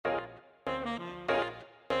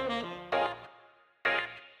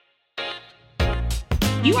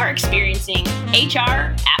You are experiencing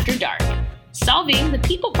HR After Dark, solving the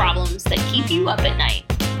people problems that keep you up at night.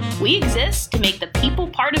 We exist to make the people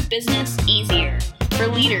part of business easier for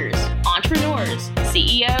leaders, entrepreneurs,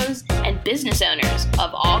 CEOs, and business owners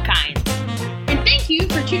of all kinds. And thank you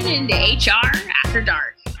for tuning in to HR After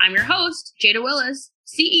Dark. I'm your host, Jada Willis,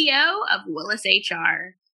 CEO of Willis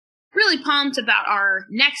HR. Really pumped about our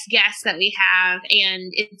next guest that we have,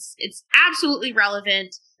 and it's absolutely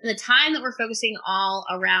relevant in the time that we're focusing all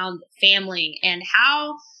around family and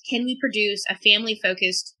how can we produce a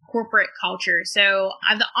family-focused corporate culture. So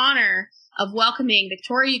I have the honor of welcoming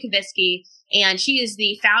Victoria Yukavitsky, and she is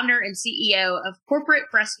the founder and CEO of Corporate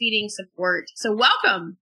Breastfeeding Support. So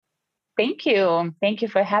welcome. Thank you. Thank you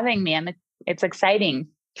for having me. And it's exciting.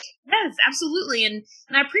 Yes, absolutely. And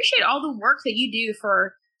I appreciate all the work that you do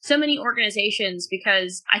for so many organizations,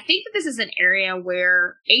 because I think that this is an area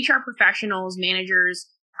where HR professionals, managers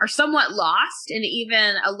are somewhat lost and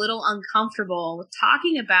even a little uncomfortable with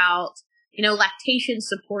talking about, lactation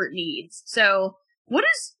support needs. So what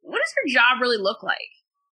does your job really look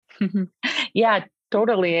like? Yeah,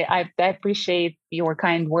 totally. I appreciate your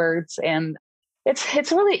kind words, and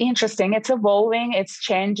it's really interesting. It's evolving, it's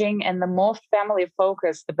changing, and the more family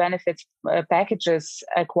focused the benefits packages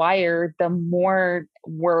acquire, the more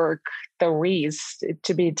work there is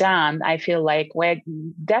to be done. I feel like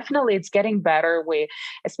it's getting better.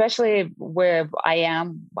 Especially where I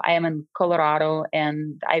am in Colorado,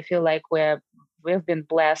 and I feel like we've been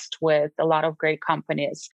blessed with a lot of great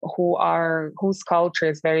companies whose culture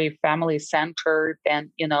is very family centered and,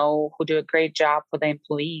 who do a great job for the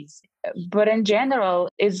employees. But in general,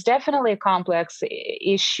 it's definitely a complex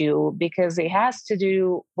issue because it has to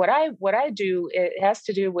do what I do. It has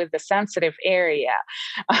to do with the sensitive area,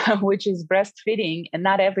 which is breastfeeding, and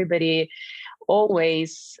not everybody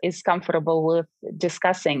always is comfortable with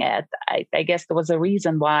discussing it. I guess there was a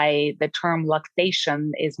reason why the term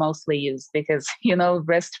lactation is mostly used, because,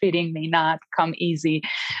 breastfeeding may not come easy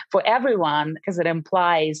for everyone because it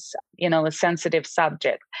implies, a sensitive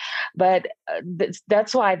subject. But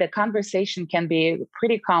that's why the conversation can be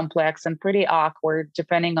pretty complex and pretty awkward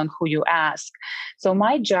depending on who you ask. So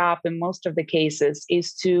my job in most of the cases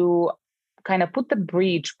is to kind of put the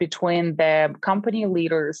bridge between the company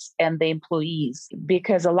leaders and the employees,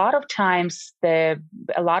 because a lot of times a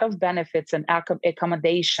lot of benefits and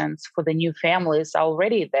accommodations for the new families are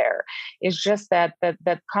already there. It's just that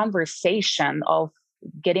conversation of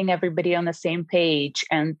getting everybody on the same page,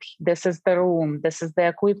 and this is the room, this is the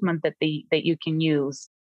equipment that you can use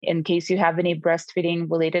in case you have any breastfeeding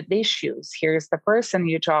related issues. Here's the person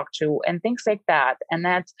you talk to, and things like that. And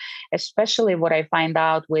that's especially what I find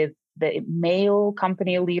out with the male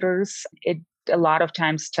company leaders. It a lot of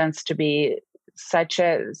times tends to be such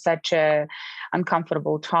a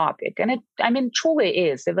uncomfortable topic, and it truly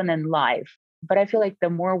is, even in life. But I feel like the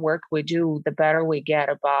more work we do, the better we get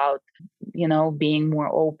about being more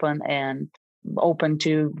open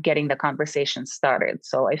to getting the conversation started.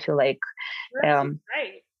 So I feel like right.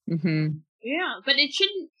 Mm-hmm. Yeah, but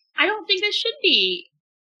I don't think this should be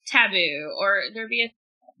taboo or there be a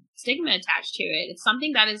stigma attached to it. It's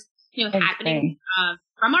something that is happening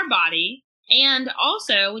from our body. And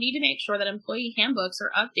also, we need to make sure that employee handbooks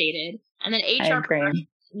are updated, and that HR professionals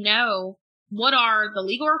know what are the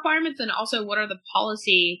legal requirements and also what are the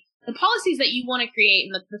policies that you want to create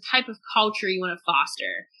and the type of culture you want to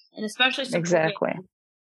foster, and especially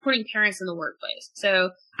supporting parents in the workplace.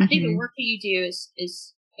 So I think the work that you do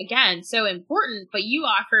is again so important, but you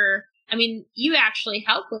actually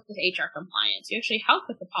help with HR compliance. You actually help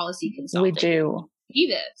with the policy consulting. We do.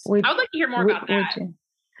 I would like to hear more about that.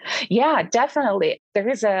 Yeah, definitely. There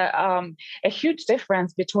is a huge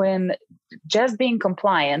difference between just being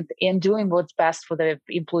compliant and doing what's best for the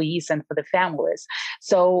employees and for the families.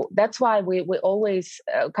 So that's why we always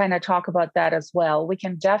kind of talk about that as well. We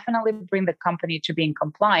can definitely bring the company to being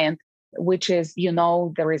compliant, which is,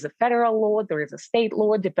 there is a federal law, there is a state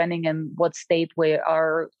law, depending on what state we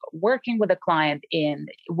are working with a client in,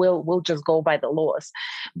 we'll just go by the laws.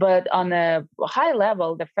 But on a high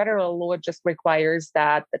level, the federal law just requires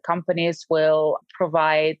that the companies will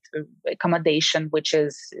provide accommodation, which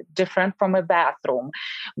is different from a bathroom,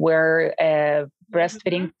 where a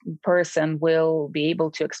breastfeeding person will be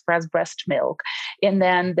able to express breast milk, and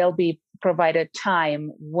then they'll be provided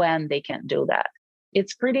time when they can do that.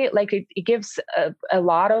 It's pretty, it gives a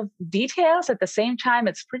lot of details. At the same time,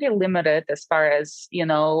 it's pretty limited as far as,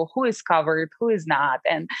 who is covered, who is not.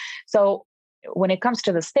 And so when it comes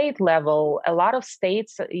to the state level, a lot of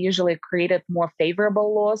states usually created more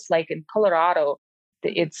favorable laws. Like in Colorado,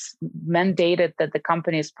 it's mandated that the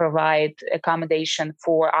companies provide accommodation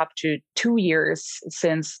for up to 2 years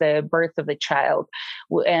since the birth of the child.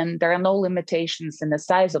 And there are no limitations in the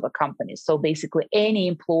size of a company. So basically, any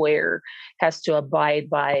employer has to abide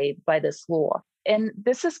by this law. And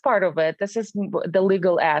this is part of it. This is the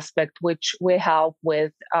legal aspect, which we help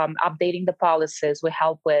with updating the policies. We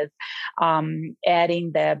help with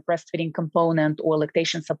adding the breastfeeding component or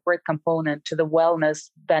lactation support component to the wellness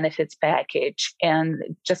benefits package, and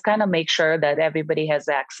just kind of make sure that everybody has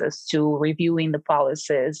access to reviewing the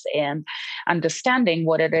policies and understanding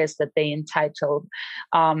what it is that they entitled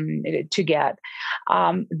to get.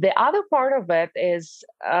 The other part of it is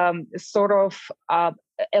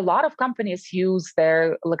a lot of companies use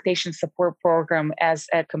their lactation support program as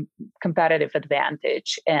a competitive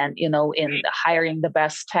advantage, and in hiring the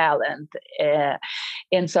best talent.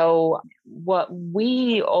 And so what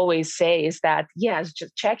we always say is that, yes,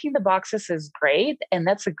 just checking the boxes is great, and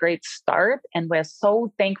that's a great start. And we're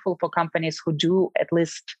so thankful for companies who do at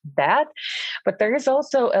least that. But there is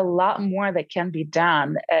also a lot more that can be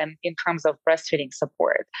done in terms of breastfeeding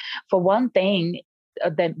support. For one thing,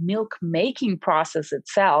 the milk making process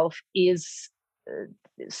itself is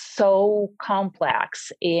so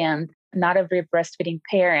complex, and not every breastfeeding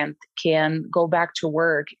parent can go back to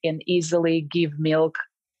work and easily give milk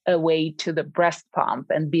away to the breast pump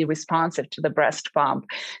and be responsive to the breast pump,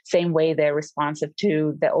 same way they're responsive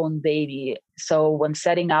to their own baby. So when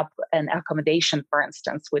setting up an accommodation, for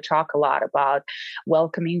instance, we talk a lot about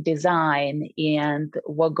welcoming design and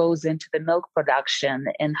what goes into the milk production,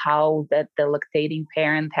 and how that the lactating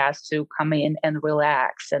parent has to come in and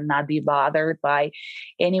relax and not be bothered by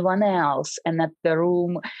anyone else, and that the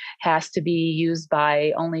room has to be used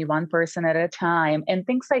by only one person at a time, and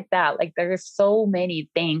things like that. Like, there is so many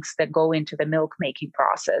things that go into the milk making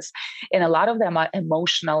process, and a lot of them are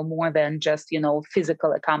emotional more than just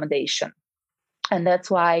physical accommodation. And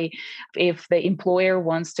that's why, if the employer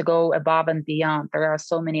wants to go above and beyond, there are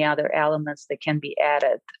so many other elements that can be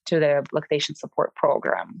added to the lactation support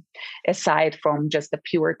program, aside from just the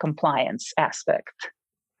pure compliance aspect.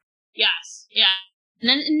 Yes, yeah.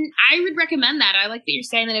 And I would recommend that. I like that you're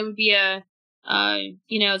saying that it would be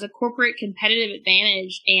as a corporate competitive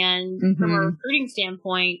advantage. And from a recruiting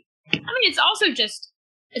standpoint, I mean, it's also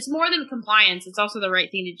it's more than compliance. It's also the right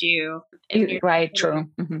thing to do. Right, true.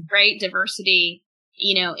 Right, diversity,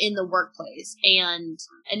 in the workplace, and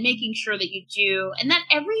making sure that you do, and that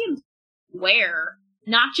every employee is aware,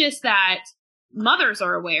 not just that mothers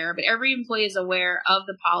are aware, but every employee is aware of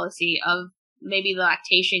the policy, of maybe the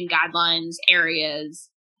lactation guidelines, areas,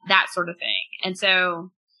 that sort of thing. And so,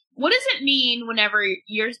 what does it mean whenever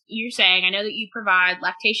you're saying, I know that you provide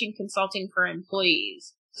lactation consulting for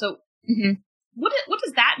employees. So what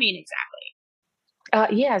does that mean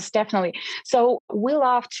exactly? Yes, definitely. So we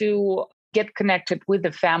love to get connected with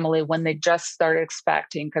the family when they just start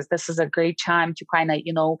expecting, because this is a great time to kind of,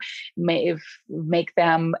 make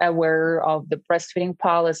them aware of the breastfeeding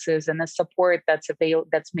policies and the support that's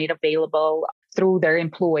made available through their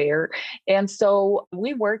employer. And so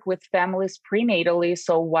we work with families prenatally,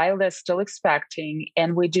 so while they're still expecting,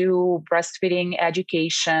 and we do breastfeeding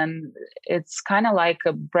education. It's kind of like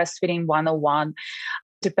a breastfeeding 101.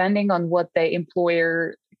 Depending on what the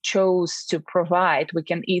employer chose to provide, we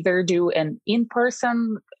can either do an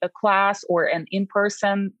in-person class or an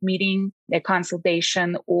in-person meeting, a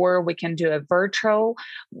consultation, or we can do a virtual,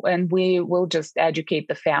 and we will just educate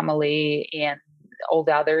the family and all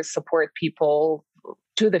the other support people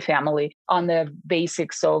to the family on the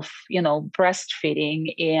basics of,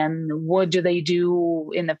 breastfeeding, and what do they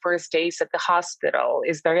do in the first days at the hospital?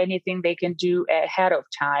 Is there anything they can do ahead of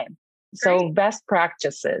time? So best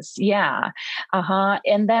practices. Yeah.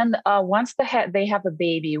 And then once they have a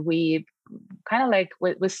baby, we kind of like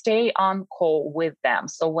we stay on call with them.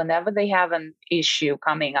 So whenever they have an issue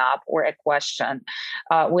coming up or a question,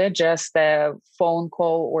 we're just a phone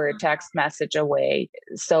call or a text message away.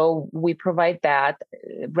 So we provide that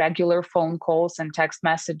regular phone calls and text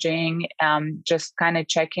messaging, just kind of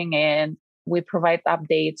checking in. We provide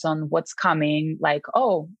updates on what's coming, like,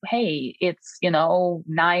 oh, hey, it's,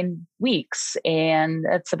 9 weeks and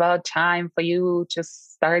it's about time for you to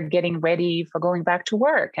start getting ready for going back to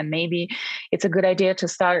work. And maybe it's a good idea to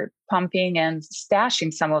start pumping and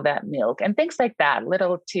stashing some of that milk and things like that,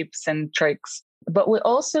 little tips and tricks. But we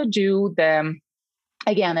also do the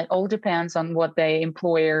Again, it all depends on what the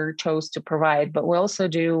employer chose to provide, but we also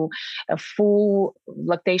do a full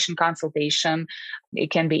lactation consultation. It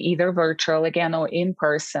can be either virtual again or in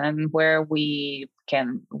person, where we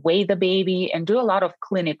can weigh the baby and do a lot of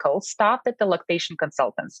clinical stuff that the lactation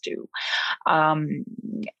consultants do. Um,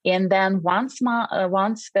 and then once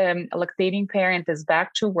the lactating parent is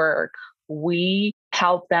back to work, we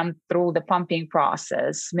help them through the pumping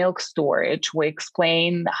process, milk storage. We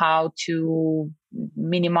explain how to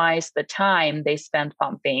minimize the time they spend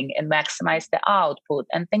pumping and maximize the output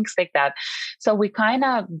and things like that. So we kind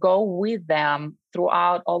of go with them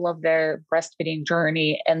throughout all of their breastfeeding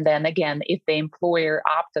journey. And then again, if the employer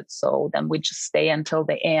opted so, then we just stay until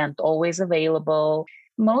the end, always available.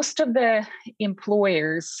 Most of the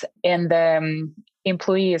employers and the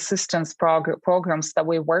employee assistance programs that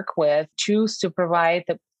we work with choose to provide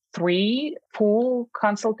the 3 full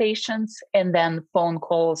consultations and then phone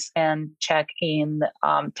calls and check-in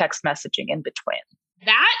text messaging in between.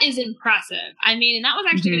 That is impressive. I mean, and that was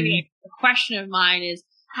actually going to be a question of mine is,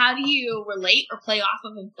 how do you relate or play off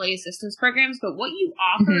of employee assistance programs? But what you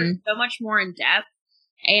offer is so much more in depth,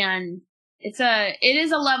 and it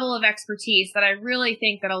is a level of expertise that I really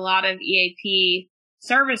think that a lot of EAP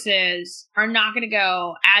services are not going to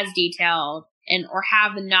go as detailed or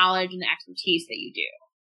have the knowledge and the expertise that you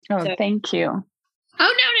do. Oh, so, thank you.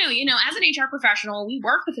 Oh, no. As an HR professional, we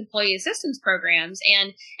work with employee assistance programs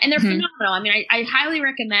and they're phenomenal. I mean, I highly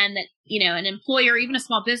recommend that, an employer, even a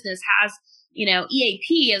small business has,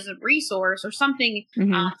 EAP as a resource or something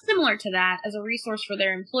similar to that as a resource for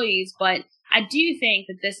their employees. But I do think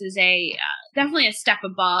that this is definitely a step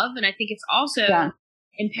above. And I think it's also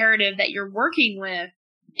imperative that you're working with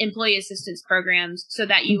employee assistance programs so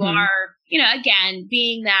that you are, again,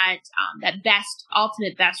 being that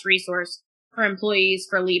ultimate best resource for employees,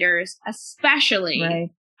 for leaders, especially in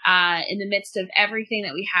the midst of everything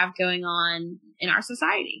that we have going on in our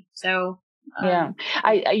society. So,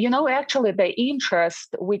 actually the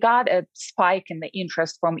interest, we got a spike in the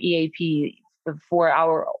interest from EAP for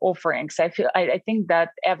our offerings. I think that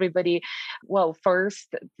everybody,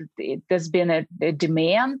 first there's been a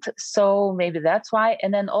demand, so maybe that's why.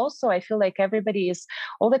 And then also I feel like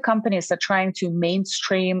all the companies are trying to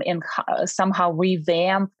mainstream and somehow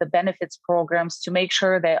revamp the benefits programs to make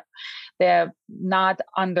sure that they're not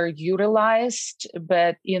underutilized,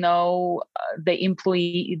 but the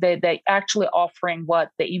employee, they actually offering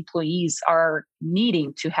what the employees are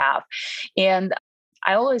needing to have. And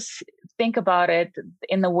I always think about it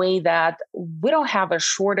in the way that we don't have a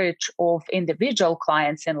shortage of individual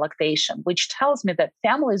clients in lactation, which tells me that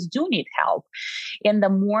families do need help. And the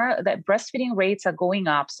more that breastfeeding rates are going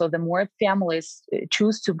up, so the more families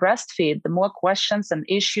choose to breastfeed, the more questions and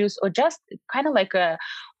issues, or just kind of like a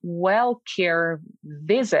well care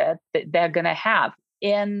visit that they're going to have.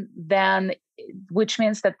 And then, which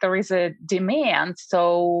means that there is a demand.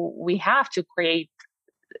 So we have to create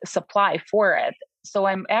supply for it. So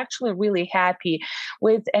I'm actually really happy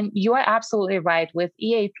and you are absolutely right, with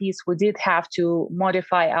EAPs, we did have to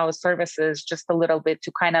modify our services just a little bit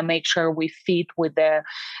to kind of make sure we fit with the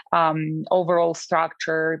overall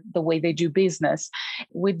structure, the way they do business.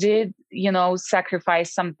 We did,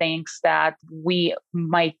 sacrifice some things that we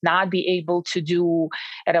might not be able to do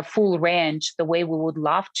at a full range the way we would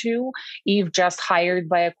love to, if just hired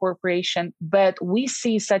by a corporation. But we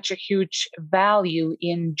see such a huge value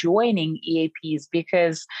in joining EAPs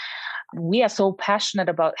because we are so passionate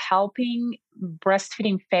about helping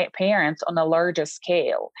breastfeeding parents on a larger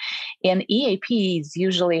scale. And EAPs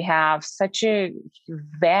usually have such a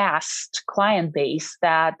vast client base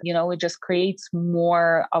that, it just creates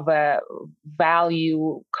more of a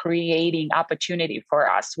value creating opportunity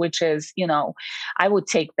for us, which is, I would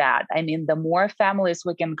take that. I mean, the more families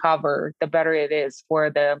we can cover, the better it is for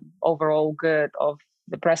the overall good of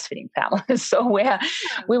the breastfeeding families. So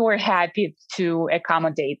we were happy to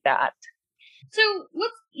accommodate that. So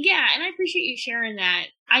and I appreciate you sharing that.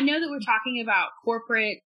 I know that we're talking about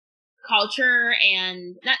corporate culture,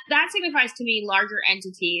 and that signifies to me larger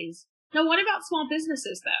entities. Now, what about small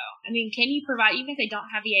businesses, though? I mean, can you provide, even if they don't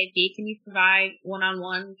have EAP, can you provide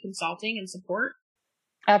one-on-one consulting and support?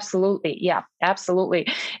 Absolutely. Yeah, absolutely.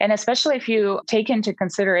 And especially if you take into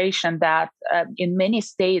consideration that in many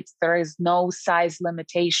states, there is no size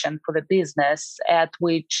limitation for the business at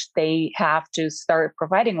which they have to start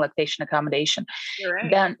providing lactation accommodation,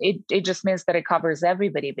 then it just means that it covers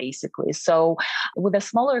everybody, basically. So with the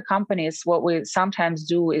smaller companies, what we sometimes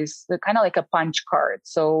do is kind of like a punch card.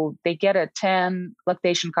 So they get 10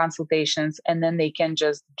 lactation consultations, and then they can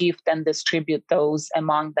just gift and distribute those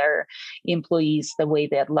among their employees the way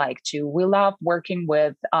they'd like to. We love working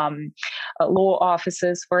with law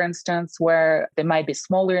offices, for instance, where they might be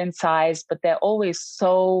smaller in size, but they're always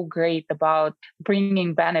so great about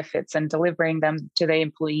bringing benefits and delivering them to the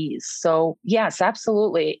employees. So yes,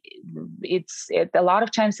 absolutely. A lot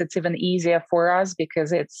of times it's even easier for us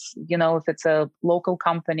because it's, if it's a local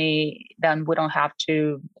company, then we don't have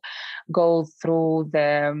to go through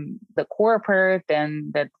the corporate,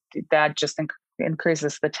 and that just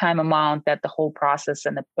increases the time amount that the whole process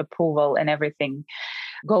and the approval and everything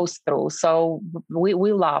goes through. So we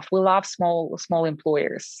love small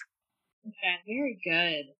employers. Okay, very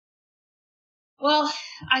good. Well,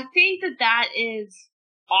 I think that is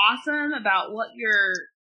awesome about what you're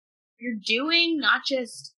doing, not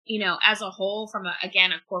just, as a whole from a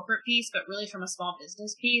corporate piece, but really from a small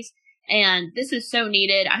business piece. And this is so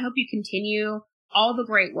needed. I hope you continue all the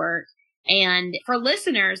great work. And for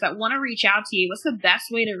listeners that want to reach out to you, what's the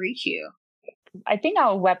best way to reach you? I think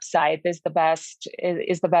our website is the best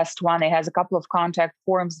one. It has a couple of contact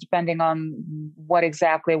forms depending on what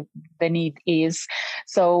exactly the need is.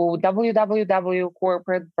 So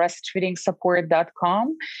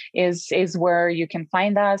www.corporatebreastfeedingsupport.com is where you can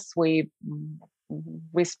find us. We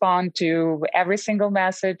respond to every single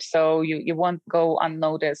message, so you won't go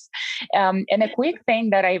unnoticed. And a quick thing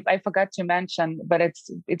that I forgot to mention, but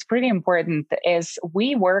it's pretty important, is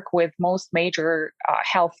we work with most major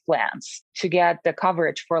health plans to get the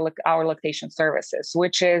coverage for our lactation services,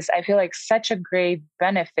 which is, I feel like, such a great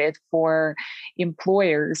benefit for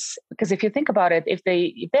employers. Because if you think about it, if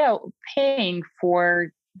they're paying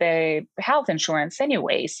for the health insurance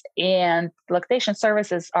anyways, and lactation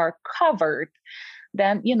services are covered,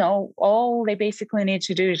 then, all they basically need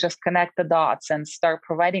to do is just connect the dots and start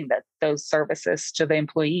providing those services to the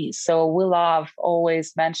employees. So we love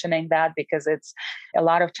always mentioning that, because it's a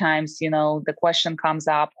lot of times, the question comes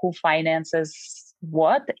up, who finances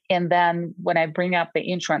what? And then when I bring up the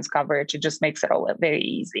insurance coverage, it just makes it all very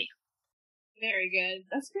easy. Very good.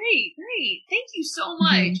 That's great. Great. Thank you so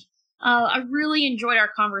much. Mm-hmm. I really enjoyed our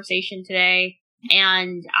conversation today,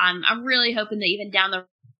 and I'm really hoping that even down the road,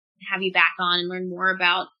 have you back on and learn more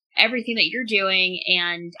about everything that you're doing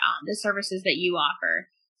and the services that you offer.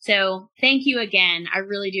 So thank you again. I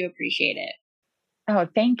really do appreciate it. Oh,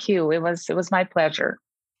 thank you. It was my pleasure.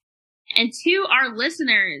 And to our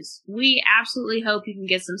listeners, we absolutely hope you can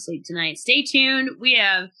get some sleep tonight. Stay tuned. We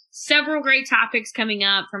have several great topics coming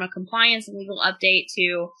up, from a compliance and legal update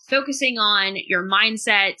to focusing on your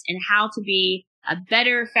mindset and how to be a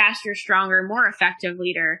better, faster, stronger, more effective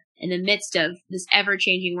leader in the midst of this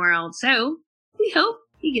ever-changing world. So we hope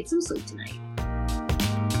you get some sleep tonight.